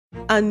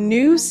A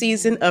new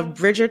season of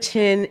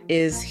Bridgerton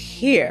is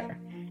here.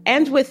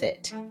 And with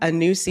it, a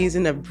new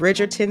season of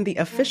Bridgerton, the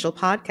official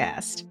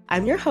podcast.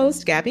 I'm your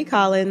host, Gabby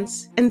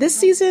Collins, and this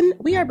season,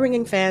 we are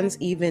bringing fans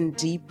even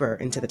deeper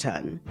into the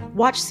ton.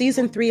 Watch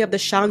season 3 of the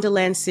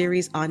Shondaland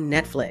series on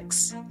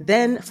Netflix.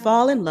 Then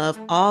fall in love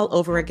all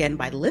over again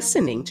by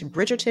listening to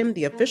Bridgerton,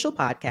 the official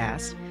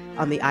podcast,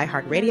 on the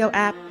iHeartRadio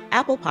app,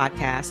 Apple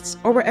Podcasts,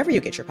 or wherever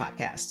you get your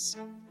podcasts.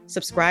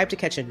 Subscribe to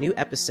catch a new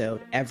episode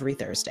every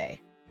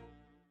Thursday.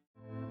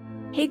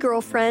 Hey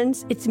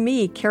girlfriends, it's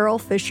me, Carol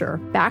Fisher,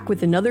 back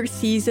with another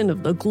season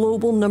of the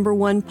global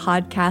 #1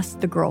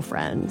 podcast, The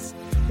Girlfriends.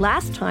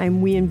 Last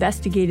time, we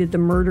investigated the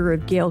murder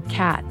of Gail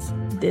Katz.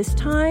 This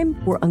time,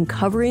 we're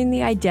uncovering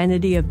the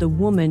identity of the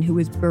woman who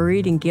was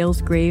buried in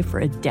Gail's grave for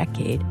a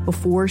decade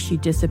before she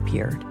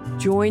disappeared.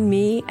 Join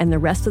me and the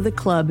rest of the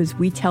club as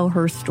we tell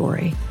her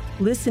story.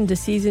 Listen to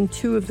Season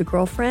 2 of The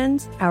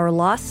Girlfriends, Our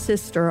Lost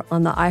Sister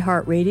on the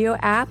iHeartRadio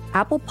app,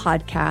 Apple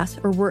Podcasts,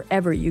 or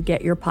wherever you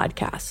get your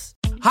podcasts.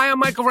 Hi, I'm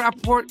Michael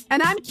Rappaport.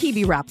 And I'm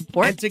Kibi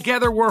Rappaport. And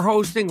together we're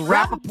hosting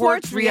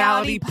Rappaport's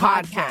Reality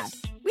Podcast.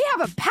 We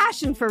have a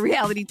passion for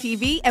reality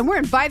TV, and we're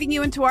inviting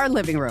you into our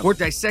living room. We're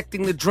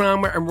dissecting the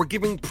drama, and we're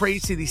giving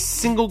praise to the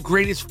single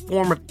greatest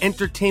form of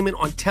entertainment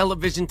on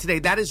television today.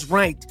 That is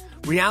right.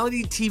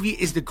 Reality TV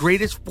is the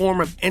greatest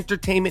form of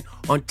entertainment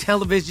on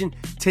television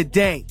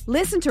today.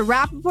 Listen to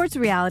Rappaport's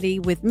Reality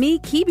with me,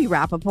 Kibi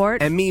Rappaport.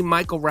 And me,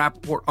 Michael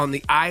Rappaport, on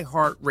the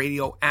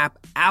iHeartRadio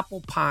app,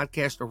 Apple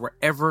Podcast, or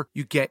wherever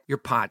you get your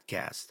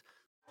podcast.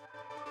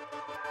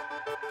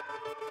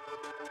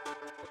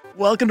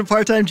 Welcome to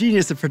Part-Time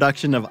Genius, a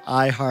production of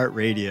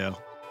iHeartRadio.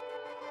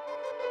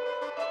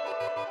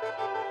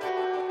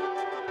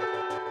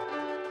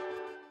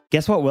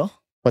 Guess what, Will?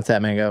 What's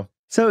that, Mango?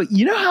 So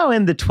you know how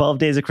in the 12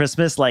 Days of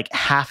Christmas, like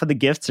half of the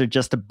gifts are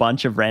just a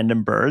bunch of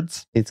random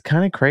birds? It's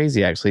kind of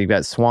crazy, actually. You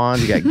got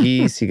swans, you got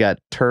geese, you got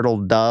turtle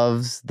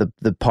doves,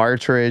 the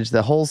partridge.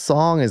 The whole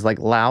song is like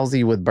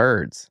lousy with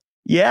birds.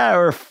 Yeah,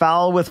 or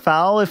foul with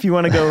foul if you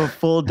want to go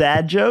full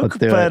dad joke.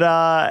 But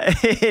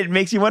it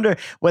makes you wonder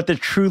what the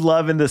true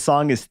love in the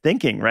song is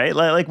thinking, right?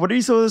 Like, what are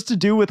you supposed to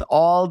do with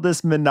all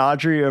this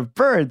menagerie of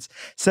birds?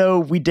 So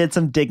we did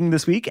some digging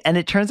this week, and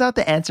it turns out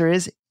the answer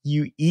is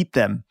you eat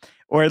them.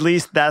 Or at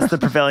least that's the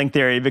prevailing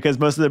theory, because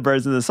most of the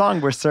birds in the song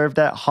were served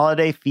at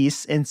holiday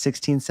feasts in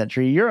 16th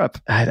century Europe.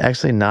 I'd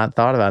actually not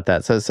thought about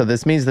that. So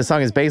this means the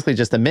song is basically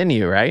just a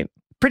menu, right?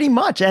 Pretty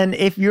much. And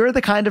if you're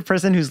the kind of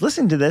person who's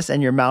listening to this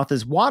and your mouth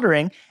is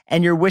watering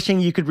and you're wishing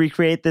you could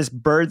recreate this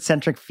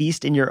bird-centric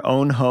feast in your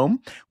own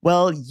home,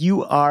 well,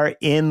 you are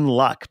in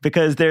luck,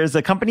 because there's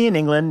a company in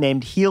England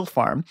named Heel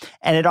Farm,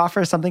 and it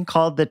offers something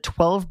called the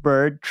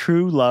 12-bird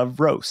True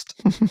Love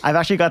Roast. I've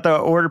actually got the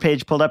order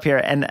page pulled up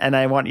here, and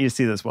I want you to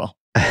see this, Will.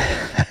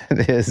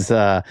 It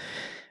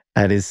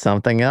is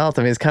something else.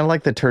 I mean, it's kind of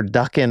like the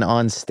turducken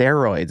on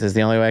steroids is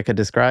the only way I could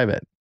describe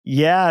it.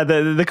 Yeah,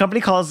 the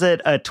company calls it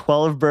a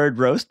 12-bird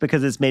roast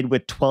because it's made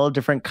with 12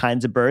 different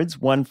kinds of birds,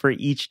 one for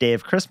each day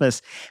of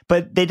Christmas.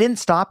 But they didn't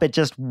stop at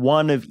just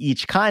one of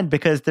each kind,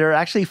 because there are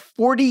actually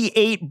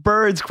 48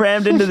 birds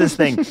crammed into this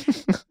thing.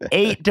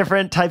 8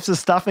 different types of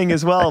stuffing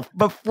as well,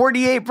 but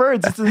 48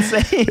 birds. It's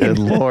insane. Good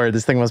Lord,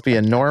 this thing must be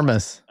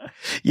enormous.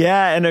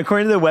 Yeah, and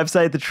according to the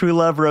website, the True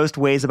Love roast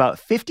weighs about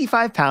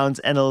 55 pounds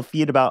and it'll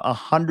feed about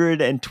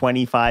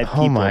 125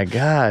 people. Oh my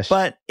gosh.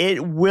 But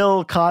it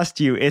will cost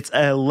you. It's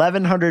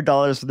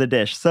 $1,100 for the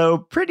dish, so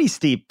pretty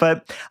steep.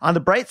 But on the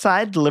bright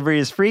side, delivery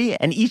is free,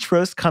 and each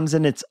roast comes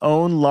in its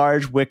own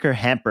large wicker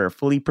hamper,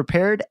 fully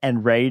prepared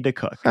and ready to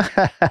cook.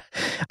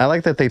 I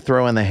like that they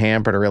throw in the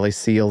hamper to really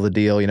seal the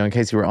deal. You know, in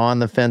case you were on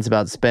the fence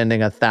about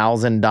spending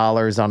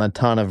 $1,000 on a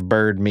ton of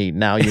bird meat,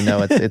 now you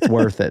know it's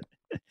worth it.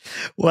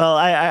 Well,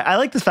 I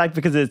like this fact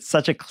because it's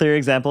such a clear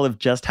example of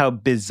just how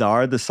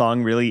bizarre the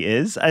song really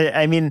is.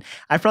 I mean,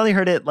 I've probably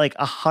heard it like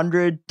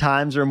 100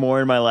 times or more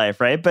in my life,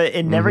 right? But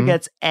it never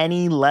gets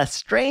any less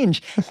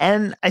strange.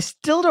 And I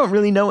still don't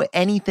really know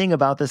anything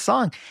about this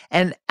song.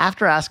 And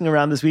after asking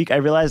around this week, I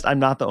realized I'm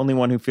not the only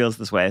one who feels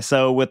this way.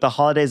 So with the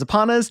holidays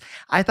upon us,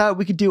 I thought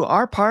we could do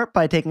our part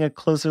by taking a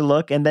closer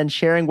look and then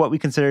sharing what we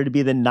consider to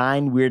be the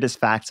 9 weirdest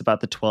facts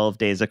about the 12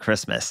 Days of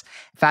Christmas.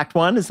 Fact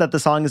 1 is that the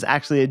song is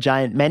actually a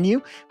giant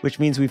menu, which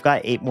means we've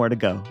got 8 more to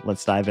go.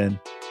 Let's dive in.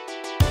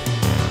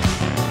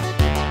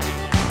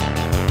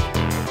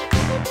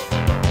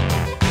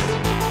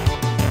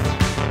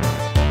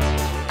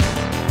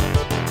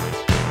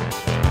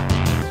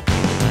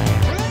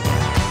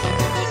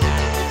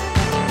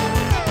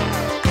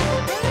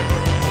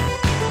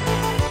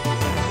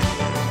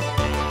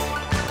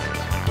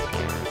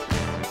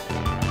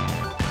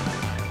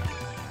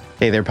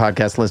 Hey there,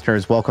 podcast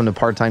listeners. Welcome to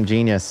Part-Time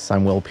Genius.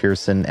 I'm Will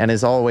Pearson, and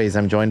as always,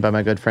 I'm joined by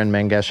my good friend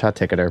Mangesh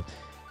Hattikudur.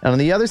 And on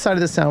the other side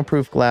of the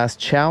soundproof glass,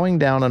 chowing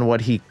down on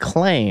what he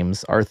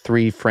claims are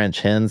 3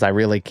 French hens. I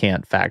really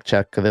can't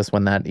fact-check this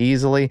one that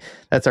easily.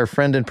 That's our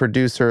friend and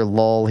producer,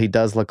 Lol. He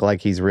does look like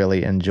he's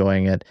really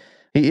enjoying it.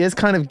 He is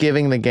kind of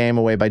giving the game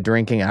away by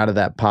drinking out of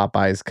that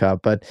Popeyes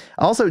cup. But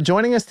also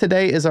joining us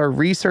today is our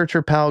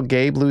researcher pal,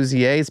 Gabe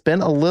Luzier. It's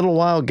been a little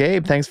while,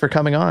 Gabe. Thanks for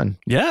coming on.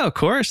 Yeah, of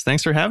course.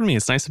 Thanks for having me.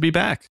 It's nice to be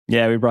back.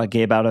 Yeah, we brought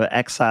Gabe out of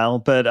exile,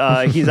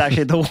 but he's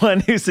actually the one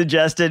who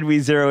suggested we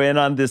zero in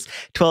on this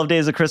 12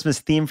 Days of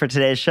Christmas theme for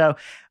today's show.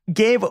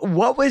 Gabe,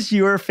 what was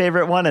your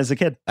favorite one as a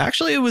kid?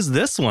 Actually, it was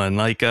this one.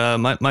 Like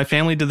my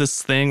family did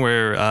this thing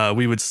where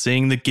we would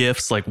sing the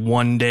gifts like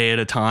one day at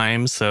a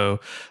time. So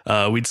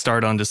we'd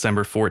start on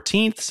December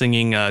 14th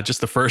singing just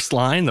the first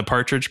line, the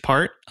partridge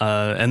part.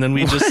 And then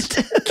we just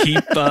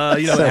keep,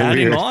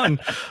 adding weird. On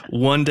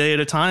one day at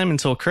a time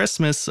until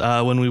Christmas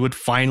when we would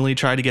finally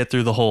try to get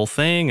through the whole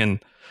thing.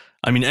 And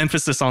I mean,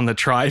 emphasis on the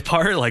try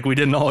part, like we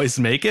didn't always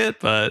make it,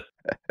 but.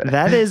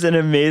 That is an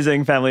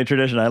amazing family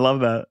tradition. I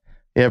love that.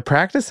 Yeah,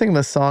 practicing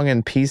the song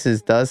in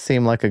pieces does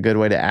seem like a good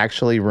way to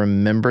actually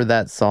remember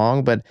that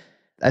song, but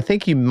I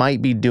think you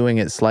might be doing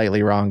it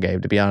slightly wrong,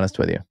 Gabe, to be honest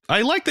with you.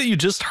 I like that you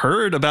just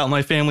heard about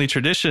my family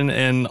tradition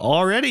and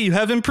already you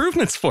have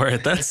improvements for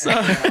it. That's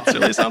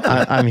really something.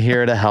 I'm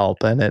here to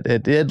help, and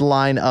it did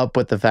line up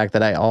with the fact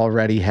that I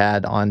already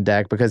had on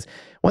deck, because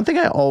one thing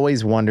I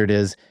always wondered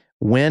is,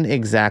 when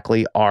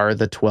exactly are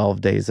the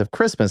 12 days of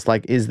Christmas?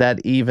 Like, is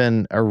that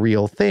even a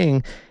real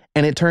thing?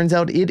 And it turns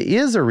out it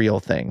is a real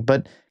thing,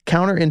 but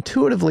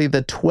counterintuitively,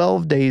 the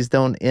 12 days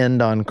don't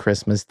end on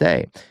Christmas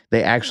Day.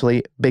 They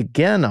actually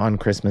begin on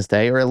Christmas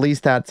Day, or at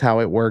least that's how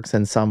it works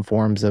in some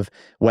forms of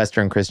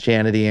Western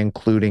Christianity,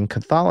 including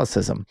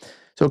Catholicism.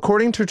 So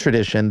according to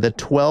tradition, the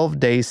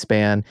 12-day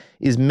span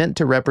is meant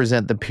to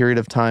represent the period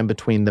of time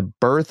between the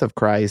birth of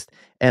Christ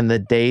and the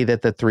day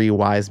that the three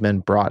wise men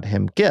brought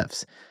him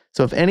gifts.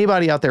 So if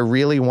anybody out there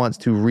really wants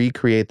to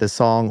recreate the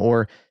song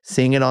or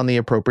sing it on the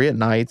appropriate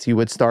nights, you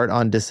would start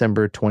on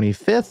December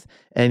 25th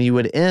and you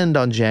would end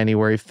on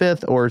January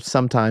 5th, or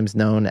sometimes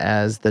known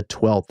as the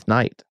 12th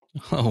night.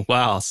 Oh,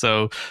 wow.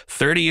 So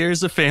 30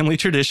 years of family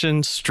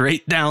tradition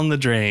straight down the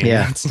drain.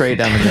 Yeah, straight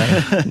down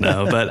the drain.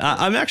 No, but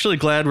I'm actually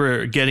glad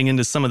we're getting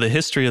into some of the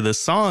history of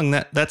this song.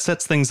 That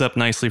sets things up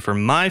nicely for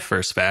my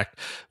first fact,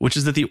 which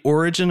is that the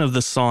origin of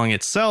the song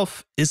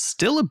itself is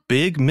still a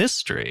big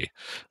mystery.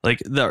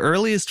 Like, the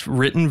earliest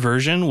written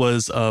version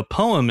was a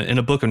poem in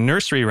a book of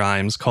nursery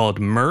rhymes called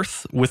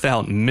Mirth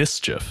Without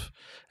Mischief.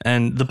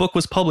 And the book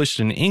was published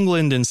in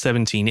England in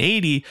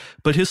 1780,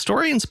 but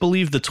historians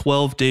believe the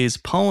 12 Days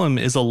poem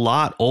is a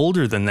lot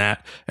older than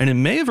that, and it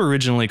may have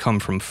originally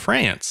come from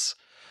France.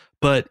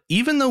 But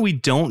even though we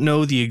don't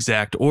know the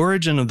exact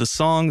origin of the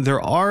song,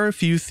 there are a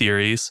few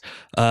theories.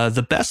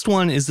 The best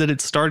one is that it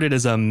started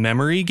as a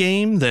memory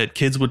game that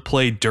kids would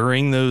play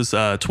during those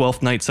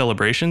 12th night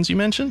celebrations you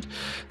mentioned.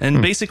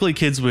 And basically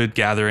kids would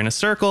gather in a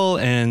circle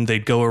and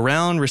they'd go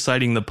around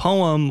reciting the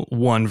poem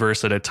one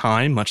verse at a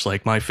time, much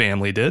like my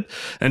family did,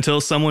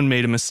 until someone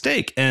made a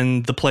mistake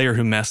and the player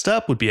who messed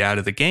up would be out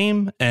of the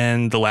game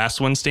and the last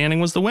one standing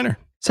was the winner.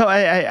 So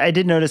I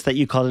did notice that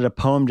you called it a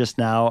poem just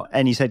now,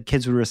 and you said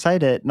kids would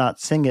recite it,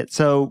 not sing it.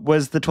 So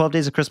was the 12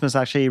 Days of Christmas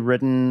actually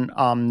written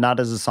not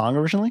as a song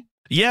originally?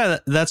 Yeah,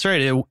 that's right.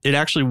 It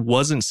actually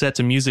wasn't set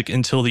to music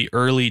until the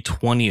early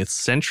 20th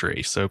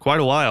century, so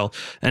quite a while.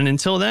 And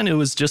until then, it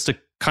was just a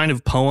kind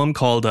of poem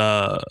called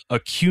a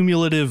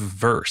cumulative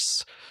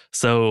verse.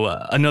 So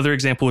another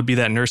example would be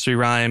that nursery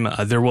rhyme,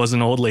 there was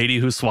an old lady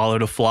who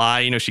swallowed a fly.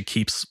 You know, she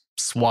keeps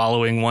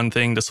swallowing one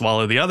thing to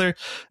swallow the other.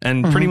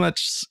 And pretty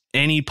much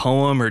any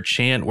poem or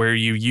chant where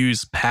you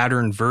use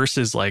pattern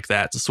verses like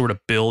that to sort of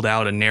build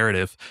out a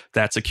narrative,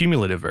 that's a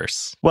cumulative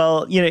verse.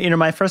 Well,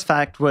 my first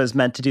fact was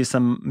meant to do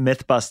some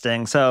myth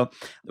busting. So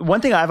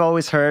one thing I've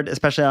always heard,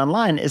 especially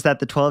online, is that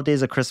the 12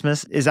 Days of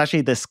Christmas is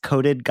actually this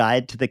coded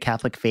guide to the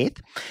Catholic faith.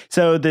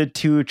 So the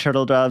 2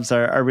 turtle doves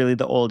are really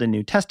the Old and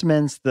New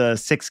Testaments. The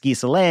 6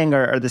 geese a-laying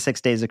are the 6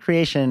 days of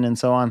creation, and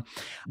so on.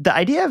 The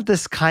idea of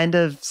this kind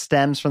of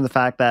stems from the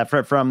fact that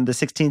from the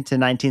 16th to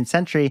 19th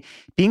century,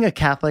 being a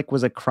Catholic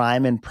was a crime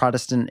in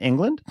Protestant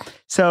England.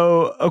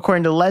 So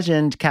according to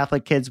legend,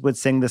 Catholic kids would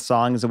sing this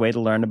song as a way to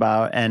learn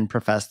about and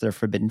profess their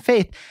forbidden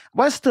faith,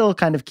 while still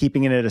kind of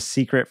keeping it a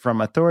secret from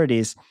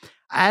authorities.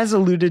 As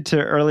alluded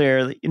to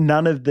earlier,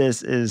 none of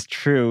this is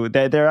true.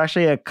 There are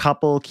actually a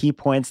couple key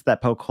points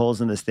that poke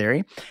holes in this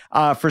theory.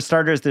 For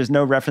starters, there's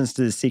no reference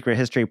to the secret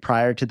history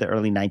prior to the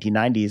early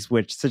 1990s,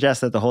 which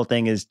suggests that the whole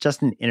thing is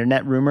just an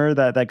internet rumor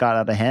that got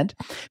out of hand.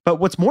 But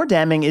what's more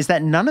damning is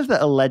that none of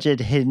the alleged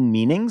hidden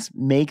meanings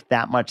make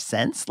that much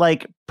sense.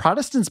 Like,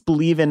 Protestants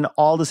believe in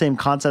all the same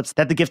concepts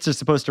that the gifts are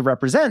supposed to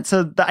represent.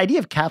 So the idea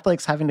of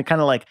Catholics having to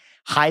kind of like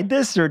hide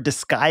this or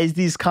disguise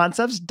these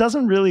concepts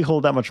doesn't really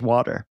hold that much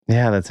water.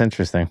 Yeah, that's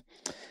interesting.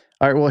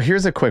 All right, well,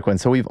 here's a quick one.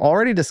 So we've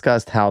already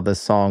discussed how the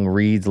song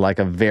reads like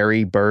a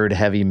very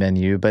bird-heavy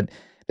menu, but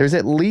there's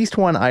at least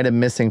one item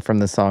missing from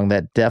the song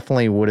that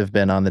definitely would have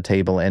been on the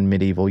table in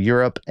medieval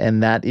Europe,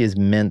 and that is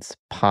mince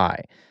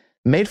pie.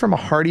 Made from a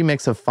hearty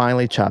mix of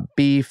finely chopped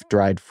beef,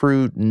 dried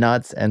fruit,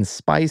 nuts, and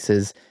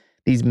spices,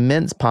 these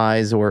mince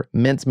pies, or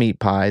mincemeat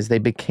pies, they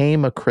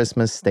became a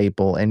Christmas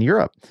staple in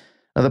Europe.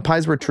 Now, the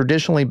pies were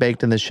traditionally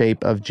baked in the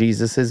shape of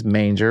Jesus's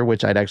manger,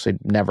 which I'd actually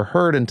never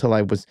heard until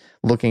I was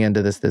looking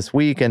into this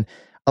week. And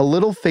a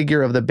little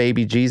figure of the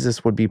baby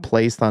Jesus would be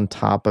placed on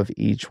top of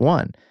each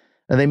one.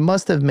 Now, they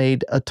must have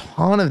made a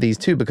ton of these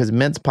too, because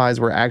mince pies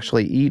were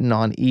actually eaten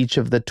on each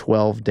of the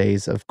 12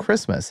 days of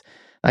Christmas.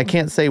 I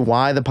can't say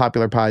why the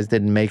popular pies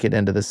didn't make it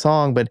into the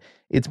song, but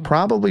it's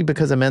probably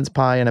because a mince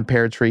pie and a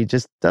pear tree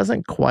just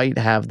doesn't quite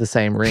have the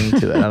same ring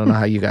to it. I don't know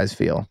how you guys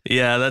feel.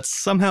 Yeah, that's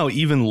somehow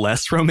even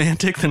less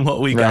romantic than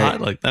what we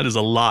got. Like, that is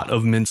a lot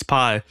of mince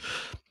pie.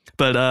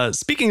 But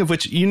speaking of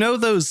which, you know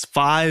those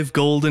 5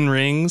 golden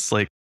rings?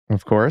 Like,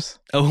 of course.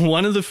 It's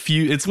one of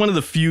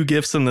the few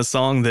gifts in the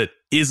song that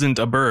isn't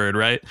a bird,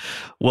 right?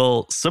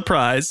 Well,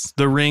 surprise,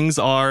 the rings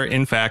are,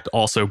 in fact,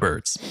 also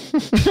birds.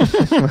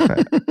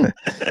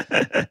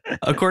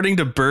 According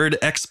to bird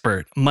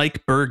expert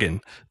Mike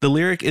Bergen, the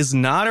lyric is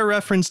not a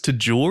reference to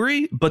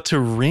jewelry, but to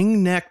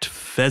ring-necked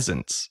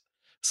pheasants.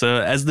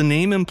 So as the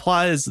name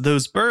implies,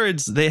 those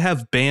birds, they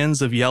have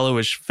bands of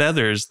yellowish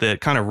feathers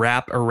that kind of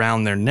wrap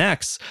around their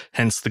necks,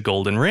 hence the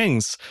golden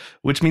rings,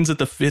 which means that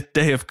the 5th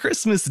day of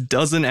Christmas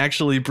doesn't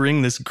actually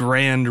bring this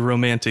grand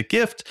romantic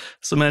gift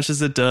so much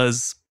as it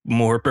does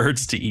more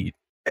birds to eat.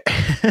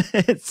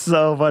 It's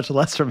so much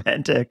less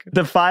romantic.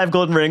 The 5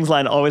 golden rings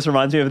line always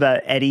reminds me of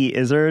that Eddie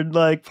Izzard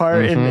like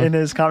part in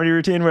his comedy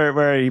routine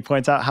where he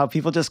points out how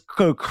people just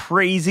go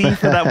crazy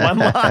for that one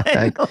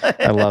line.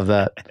 I love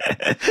that.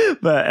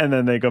 And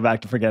then they go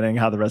back to forgetting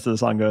how the rest of the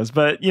song goes.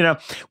 But, you know,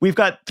 we've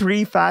got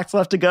 3 facts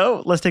left to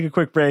go. Let's take a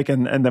quick break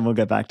and then we'll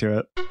get back to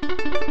it.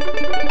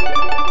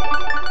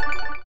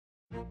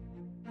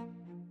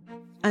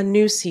 A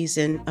new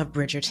season of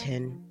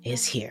Bridgerton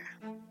is here.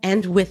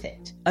 And with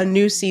it, a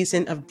new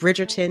season of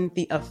Bridgerton,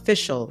 the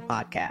official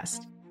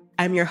podcast.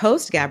 I'm your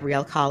host,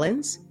 Gabrielle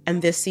Collins,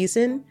 and this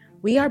season,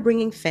 we are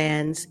bringing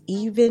fans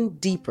even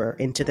deeper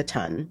into the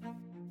ton.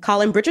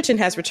 Colin Bridgerton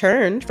has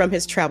returned from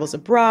his travels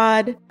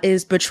abroad.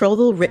 Is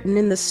betrothal written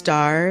in the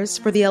stars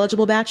for the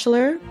eligible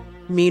bachelor?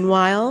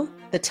 Meanwhile,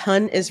 the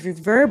ton is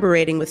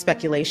reverberating with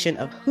speculation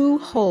of who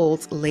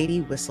holds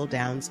Lady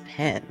Whistledown's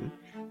pen.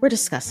 We're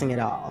discussing it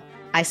all.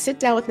 I sit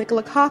down with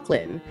Nicola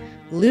Coughlan,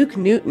 Luke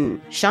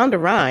Newton, Shonda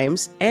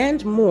Rhimes,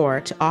 and more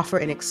to offer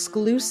an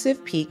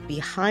exclusive peek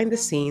behind the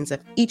scenes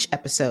of each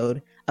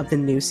episode of the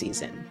new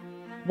season.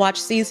 Watch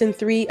season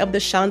 3 of the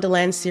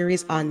Shondaland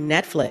series on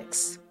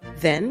Netflix.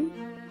 Then,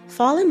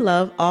 fall in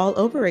love all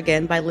over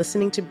again by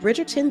listening to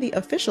Bridgerton, the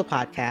official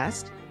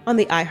podcast, on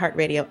the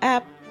iHeartRadio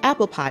app,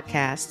 Apple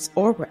Podcasts,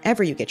 or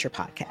wherever you get your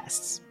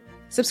podcasts.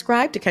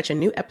 Subscribe to catch a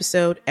new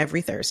episode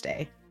every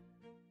Thursday.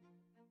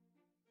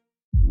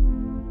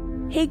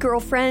 Hey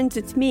girlfriends,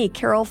 it's me,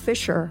 Carol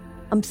Fisher.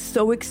 I'm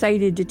so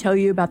excited to tell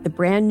you about the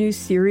brand new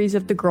series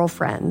of The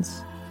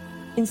Girlfriends.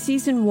 In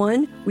season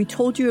 1, we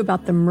told you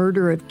about the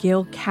murder of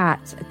Gail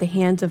Katz at the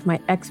hands of my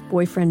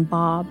ex-boyfriend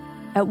Bob.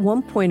 At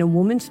one point, a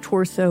woman's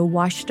torso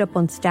washed up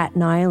on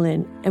Staten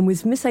Island and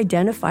was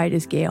misidentified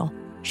as Gail.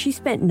 She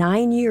spent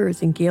 9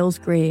 years in Gail's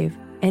grave,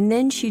 and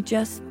then she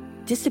just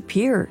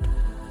disappeared.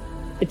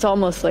 It's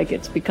almost like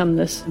it's become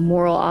this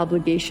moral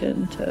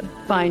obligation to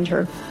find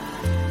her.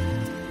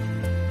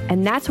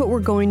 And that's what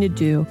we're going to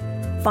do.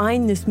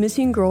 Find this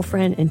missing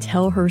girlfriend and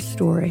tell her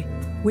story.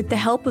 With the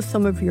help of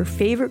some of your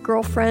favorite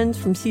girlfriends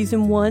from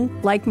season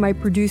 1, like my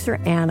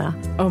producer, Anna.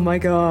 Oh my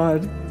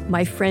God.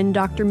 My friend,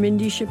 Dr.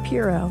 Mindy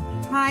Shapiro.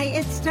 Hi,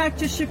 it's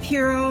Dr.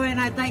 Shapiro,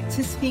 and I'd like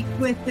to speak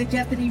with the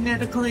deputy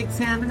medical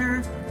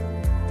examiner.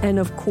 And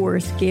of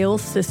course,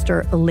 Gail's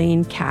sister,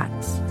 Elaine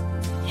Katz.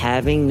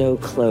 Having no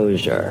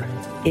closure,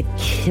 it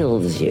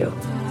kills you.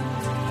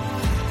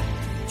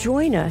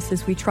 Join us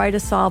as we try to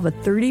solve a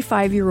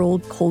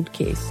 35-year-old cold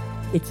case.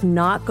 It's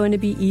not going to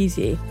be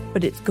easy,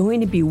 but it's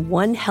going to be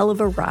one hell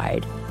of a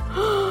ride.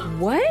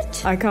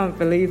 What? I can't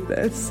believe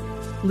this.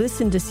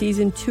 Listen to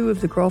season 2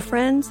 of The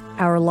Girlfriends,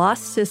 Our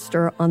Lost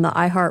Sister on the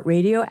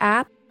iHeartRadio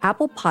app,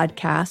 Apple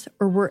Podcasts,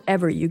 or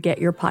wherever you get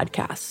your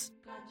podcasts.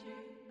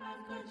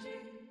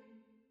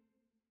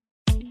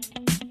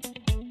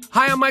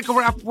 Hi, I'm Michael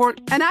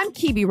Rappaport. And I'm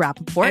Kibi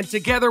Rappaport. And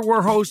together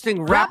we're hosting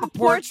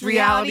Rappaport's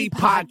Reality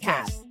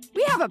Podcast.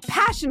 We have a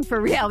passion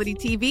for reality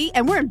TV,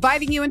 and we're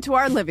inviting you into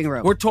our living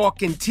room. We're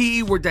talking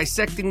tea, we're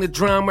dissecting the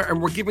drama,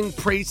 and we're giving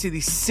praise to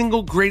the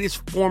single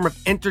greatest form of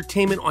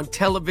entertainment on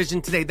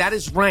television today. That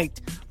is right.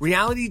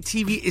 Reality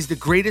TV is the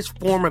greatest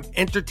form of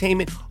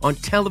entertainment on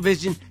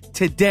television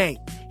today.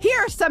 Here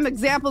are some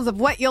examples of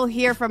what you'll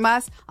hear from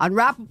us on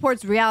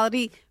Rappaport's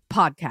Reality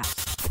Podcast.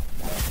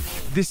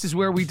 This is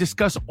where we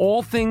discuss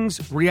all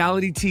things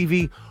reality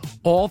TV,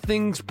 all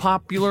things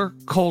popular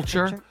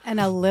culture. And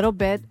a little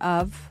bit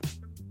of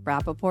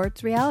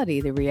Rappaport's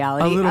reality, the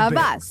reality of bit.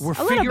 Us. We're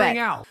figuring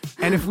out.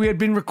 And if we had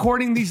been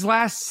recording these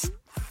last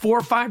 4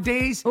 or 5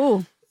 days,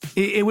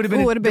 it would have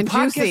been, the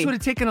podcast juicy. would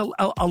have taken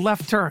a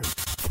left turn.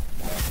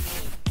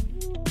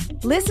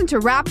 Listen to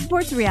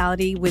Rappaport's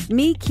Reality with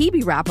me,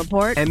 Kibi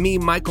Rappaport. And me,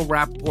 Michael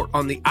Rappaport,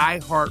 on the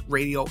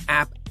iHeartRadio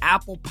app,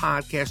 Apple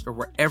Podcast, or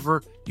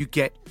wherever you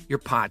get your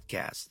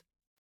podcast.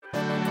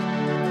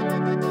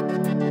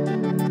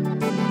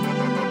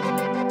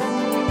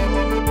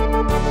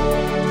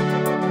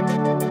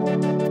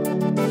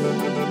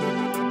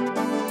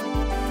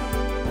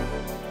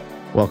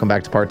 Welcome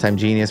back to Part-Time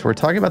Genius. We're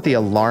talking about the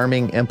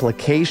alarming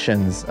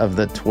implications of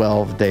the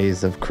 12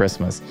 days of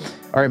Christmas.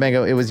 All right,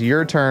 Mango, it was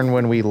your turn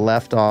when we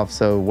left off,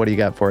 so what do you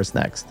got for us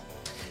next?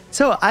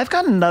 So I've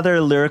got another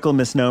lyrical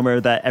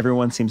misnomer that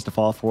everyone seems to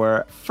fall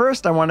for.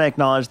 First, I want to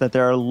acknowledge that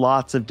there are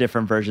lots of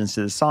different versions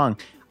to the song.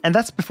 And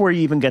that's before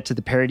you even get to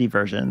the parody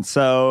version.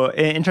 So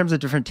in terms of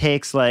different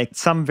takes, like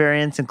some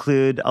variants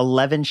include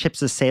 11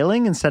 ships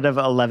a-sailing instead of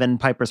 11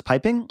 pipers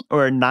piping,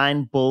 or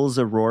 9 bulls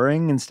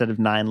a-roaring instead of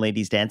 9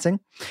 ladies dancing.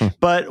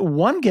 But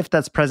one gift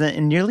that's present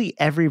in nearly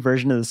every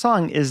version of the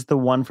song is the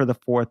one for the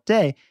 4th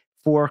day,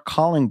 4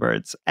 calling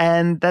birds.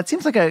 And that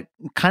seems like a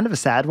kind of a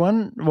sad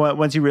one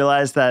once you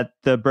realize that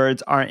the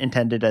birds aren't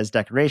intended as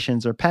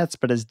decorations or pets,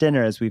 but as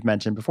dinner, as we've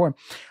mentioned before.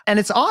 And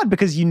it's odd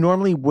because you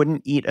normally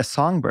wouldn't eat a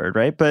songbird,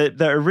 right? But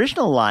the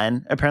original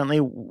line apparently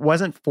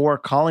wasn't 4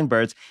 calling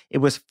birds. It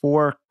was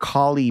 4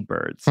 collie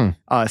birds,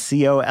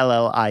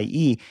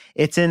 C-O-L-L-I-E.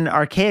 It's an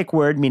archaic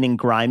word meaning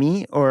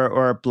grimy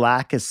or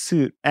black as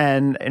soot.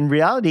 And in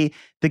reality,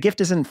 the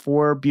gift isn't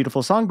 4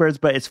 beautiful songbirds,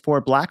 but it's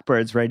 4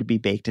 blackbirds ready to be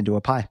baked into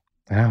a pie.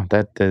 Wow,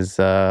 that is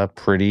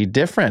pretty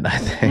different, I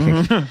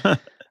think.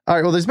 All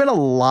right, well, there's been a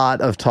lot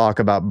of talk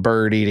about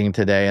bird eating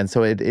today, and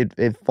so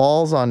it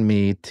falls on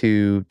me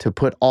to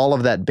put all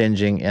of that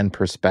binging in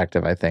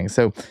perspective, I think.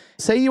 So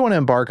say you want to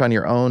embark on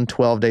your own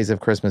 12 days of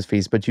Christmas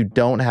feast, but you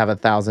don't have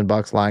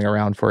 $1,000 lying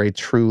around for a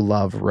true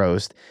love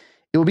roast.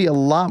 It will be a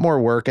lot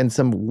more work and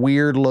some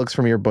weird looks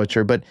from your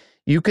butcher, but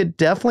you could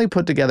definitely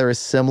put together a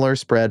similar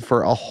spread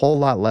for a whole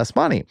lot less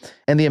money.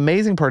 And the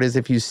amazing part is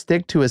if you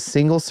stick to a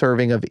single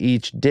serving of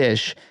each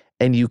dish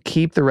and you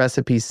keep the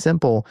recipe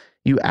simple,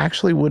 you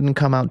actually wouldn't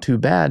come out too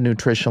bad,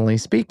 nutritionally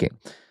speaking.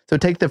 So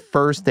take the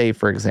first day,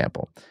 for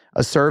example.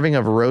 A serving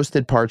of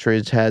roasted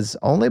partridge has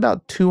only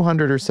about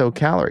 200 or so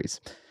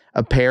calories.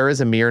 A pear is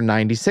a mere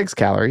 96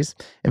 calories.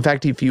 In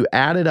fact, if you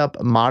added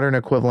up modern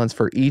equivalents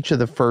for each of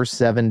the first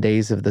 7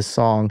 days of the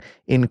song,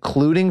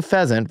 including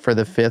pheasant for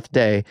the 5th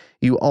day,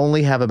 you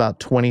only have about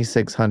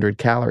 2,600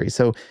 calories.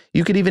 So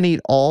you could even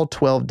eat all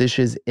 12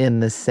 dishes in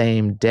the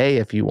same day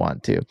if you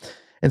want to.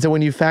 And so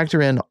when you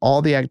factor in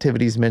all the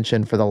activities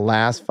mentioned for the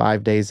last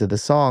 5 days of the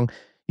song,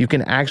 you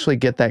can actually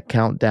get that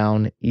count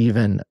down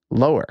even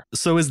lower.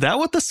 So is that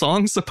what the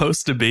song's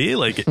supposed to be?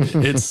 Like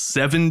it's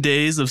 7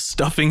 days of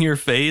stuffing your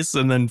face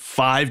and then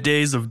 5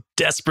 days of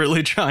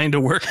desperately trying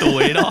to work the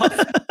weight off?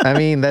 I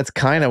mean, that's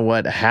kind of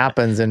what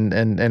happens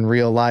in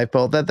real life.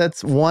 But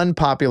that's one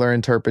popular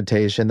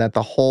interpretation, that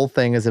the whole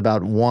thing is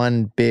about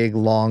one big,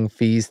 long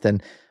feast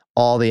and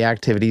all the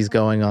activities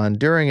going on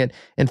during it.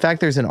 In fact,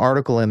 there's an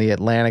article in The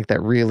Atlantic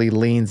that really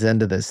leans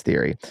into this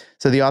theory.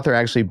 So the author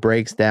actually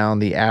breaks down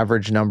the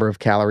average number of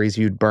calories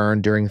you'd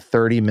burn during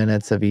 30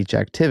 minutes of each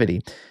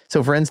activity.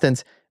 So for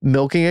instance,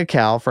 milking a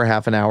cow for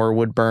half an hour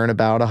would burn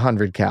about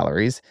 100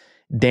 calories.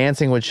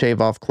 Dancing would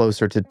shave off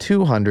closer to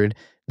 200.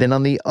 Then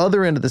on the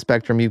other end of the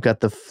spectrum, you've got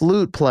the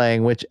flute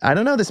playing, which, I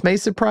don't know, this may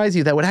surprise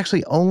you, that would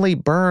actually only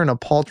burn a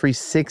paltry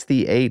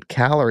 68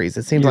 calories.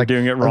 It seems like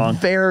doing it wrong.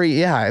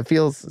 It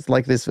feels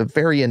like this a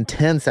very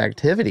intense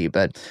activity.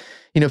 But,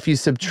 if you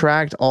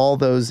subtract all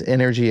those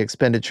energy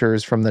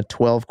expenditures from the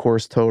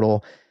 12-course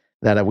total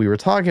that we were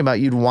talking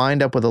about, you'd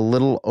wind up with a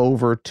little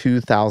over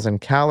 2,000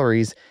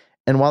 calories.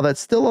 And while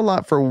that's still a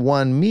lot for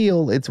one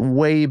meal, it's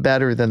way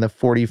better than the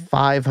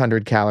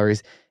 4,500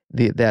 calories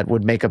that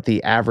would make up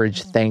the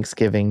average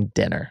Thanksgiving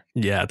dinner.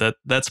 Yeah,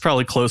 that's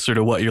probably closer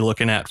to what you're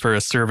looking at for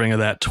a serving of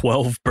that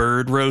 12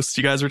 bird roast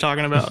you guys were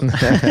talking about.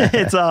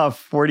 It's a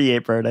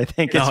 48 bird, I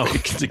think.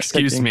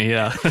 Excuse me,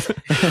 yeah.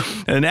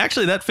 And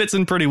actually, that fits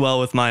in pretty well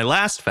with my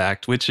last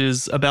fact, which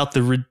is about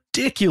the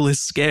ridiculous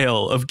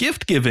scale of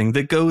gift giving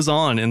that goes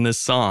on in this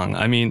song.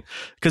 I mean,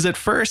 because at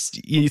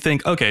first you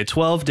think, okay,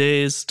 12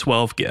 days,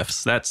 12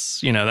 gifts.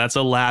 That's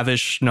a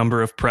lavish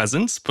number of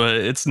presents, but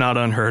it's not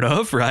unheard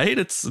of, right?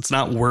 It's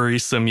not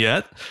worrisome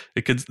yet.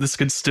 This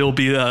could still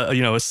be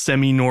a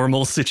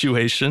semi-normal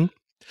situation.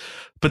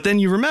 But then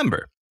you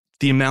remember,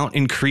 the amount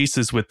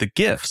increases with the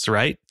gifts,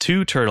 right?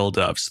 2 turtle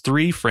doves,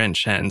 3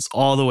 French hens,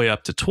 all the way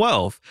up to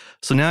 12.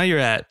 So now you're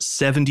at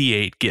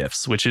 78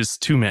 gifts, which is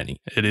too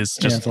many. It is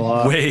just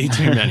way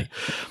too many.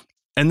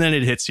 And then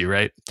it hits you,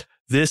 right?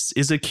 This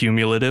is a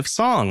cumulative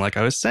song, like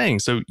I was saying.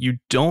 So you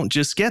don't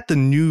just get the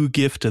new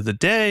gift of the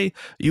day.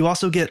 You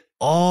also get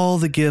all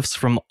the gifts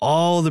from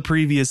all the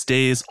previous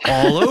days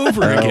all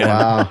over again.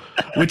 Wow.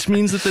 Which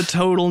means that the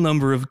total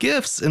number of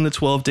gifts in the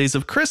 12 days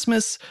of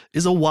Christmas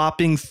is a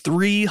whopping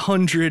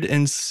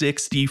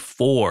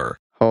 364.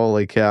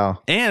 Holy cow.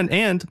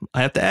 And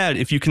I have to add,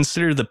 if you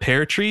consider the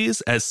pear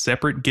trees as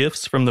separate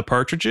gifts from the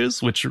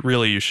partridges, which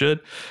really you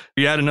should,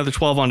 you add another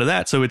 12 onto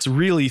that. So it's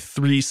really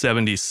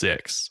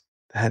 376.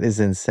 That is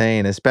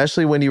insane,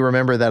 especially when you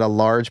remember that a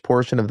large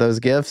portion of those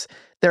gifts,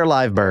 They're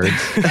live birds.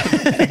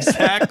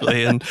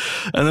 Exactly. And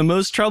the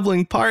most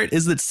troubling part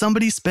is that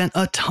somebody spent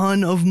a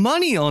ton of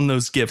money on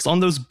those gifts, on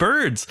those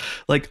birds.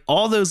 Like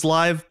all those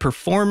live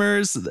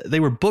performers, they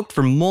were booked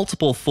for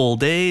multiple full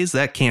days.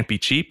 That can't be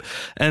cheap.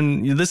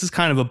 And this is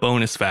kind of a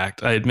bonus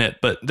fact, I admit,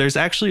 but there's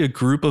actually a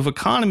group of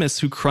economists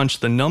who crunch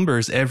the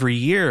numbers every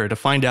year to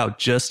find out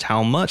just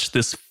how much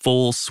this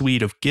full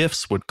suite of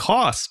gifts would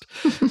cost.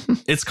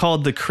 It's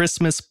called the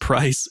Christmas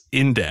Price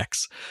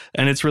Index,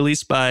 and it's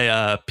released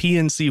by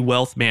PNC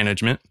Wealth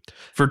Management.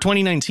 For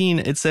 2019,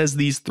 it says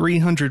these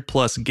 300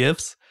 plus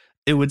gifts,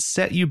 it would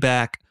set you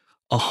back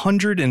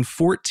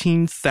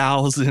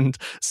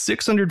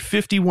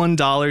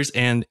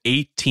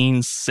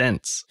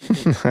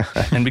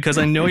 $114,651.18. And because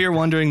I know you're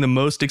wondering the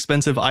most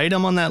expensive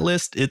item on that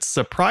list, it's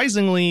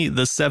surprisingly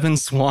the 7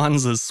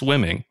 swans of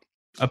swimming.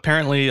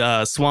 Apparently,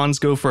 swans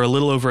go for a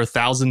little over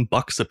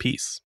 $1,000 a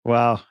piece.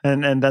 Wow.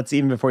 And that's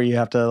even before you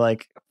have to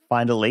like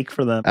find a lake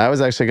for them. I was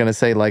actually going to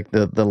say like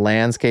the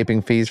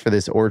landscaping fees for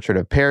this orchard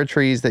of pear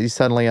trees that you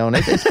suddenly own.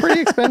 It's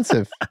pretty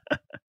expensive.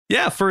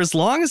 Yeah, for as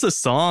long as a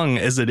song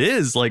as it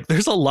is, like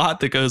there's a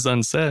lot that goes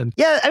unsaid.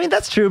 Yeah, I mean,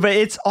 that's true, but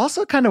it's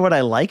also kind of what I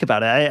like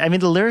about it. I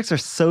mean, the lyrics are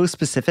so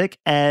specific,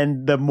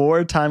 and the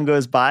more time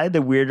goes by,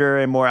 the weirder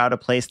and more out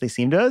of place they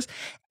seem to us.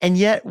 And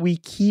yet we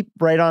keep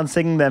right on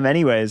singing them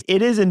anyways.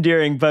 It is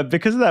endearing, but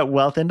because of that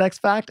wealth index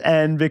fact,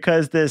 and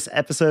because this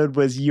episode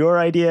was your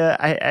idea,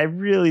 I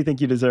really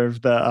think you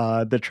deserve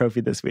the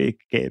trophy this week,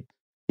 Gabe.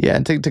 Yeah,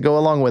 and to go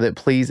along with it,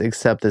 please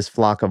accept this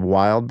flock of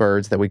wild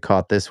birds that we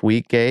caught this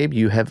week, Gabe.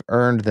 You have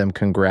earned them.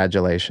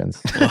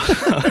 Congratulations. All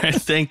right,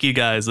 thank you,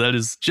 guys. That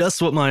is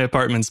just what my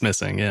apartment's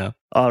missing, yeah.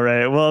 All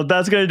right. Well,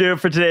 that's going to do it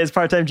for today's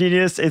Part-Time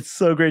Genius. It's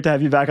so great to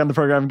have you back on the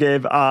program,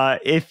 Gabe.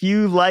 If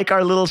you like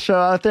our little show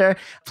out there,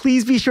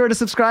 please be sure to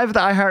subscribe to the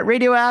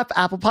iHeartRadio app,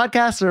 Apple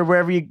Podcasts, or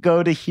wherever you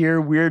go to hear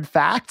weird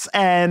facts,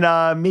 and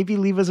maybe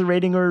leave us a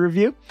rating or a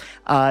review.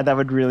 That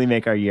would really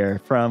make our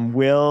year. From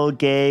Will,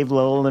 Gabe,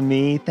 Lowell, and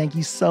me, thank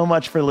you so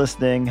much for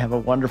listening. Have a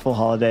wonderful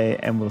holiday,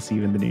 and we'll see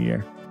you in the new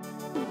year.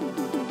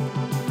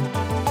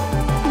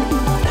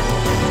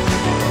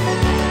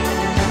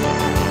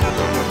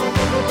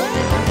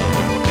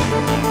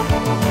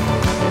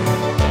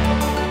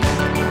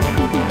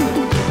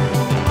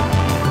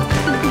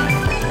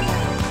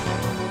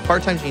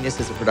 Part-Time Genius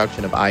is a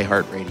production of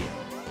iHeartRadio.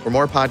 For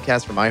more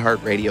podcasts from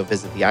iHeartRadio,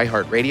 visit the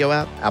iHeartRadio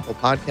app, Apple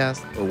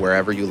Podcasts, or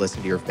wherever you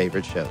listen to your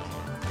favorite shows.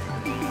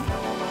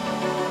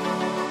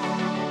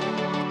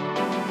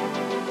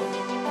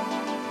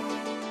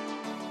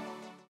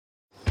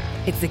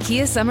 It's the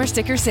Kia Summer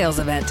Sticker Sales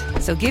Event,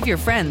 so give your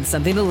friends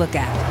something to look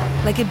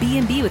at, like a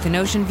B&B with an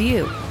ocean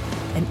view,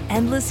 an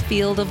endless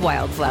field of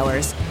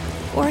wildflowers,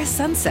 or a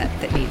sunset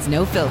that needs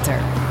no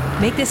filter.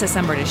 Make this a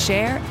summer to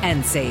share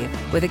and save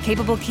with a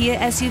capable Kia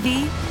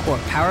SUV or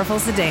powerful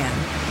sedan.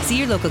 See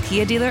your local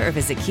Kia dealer or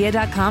visit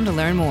kia.com to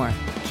learn more.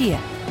 Kia,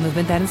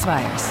 movement that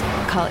inspires.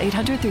 Call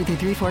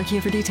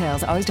 800-3334-KIA for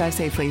details. Always drive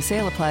safely.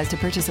 Sale applies to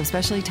purchase of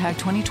specially tagged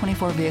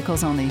 2024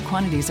 vehicles only.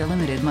 Quantities are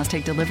limited. Must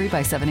take delivery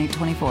by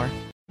 7/8/24.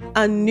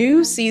 A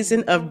new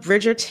season of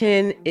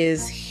Bridgerton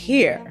is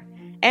here.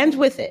 And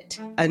with it,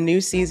 a new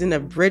season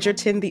of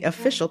Bridgerton, the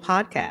official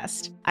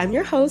podcast. I'm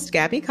your host,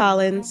 Gabby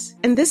Collins,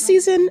 and this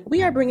season,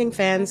 we are bringing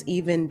fans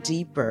even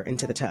deeper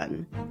into the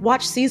ton.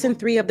 Watch season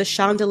 3 of the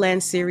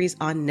Shondaland series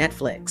on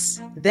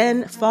Netflix.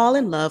 Then fall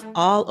in love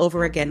all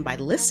over again by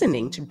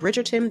listening to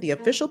Bridgerton, the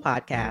official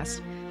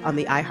podcast, on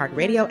the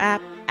iHeartRadio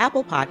app,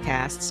 Apple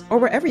Podcasts, or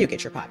wherever you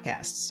get your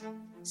podcasts.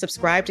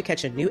 Subscribe to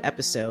catch a new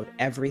episode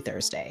every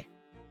Thursday.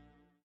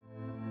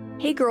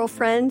 Hey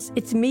girlfriends,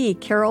 it's me,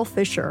 Carol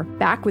Fisher,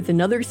 back with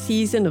another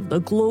season of the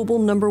global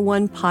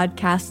 #1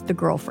 podcast, The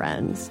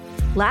Girlfriends.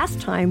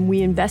 Last time,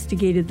 we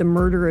investigated the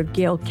murder of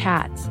Gail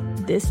Katz.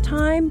 This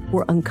time,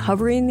 we're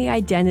uncovering the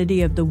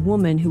identity of the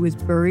woman who was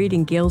buried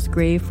in Gail's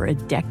grave for a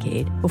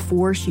decade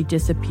before she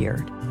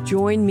disappeared.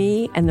 Join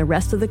me and the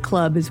rest of the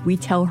club as we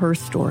tell her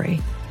story.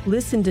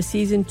 Listen to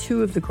Season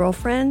 2 of The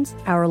Girlfriends,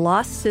 Our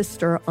Lost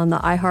Sister on the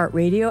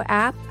iHeartRadio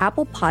app,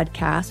 Apple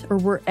Podcasts, or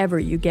wherever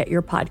you get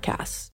your podcasts.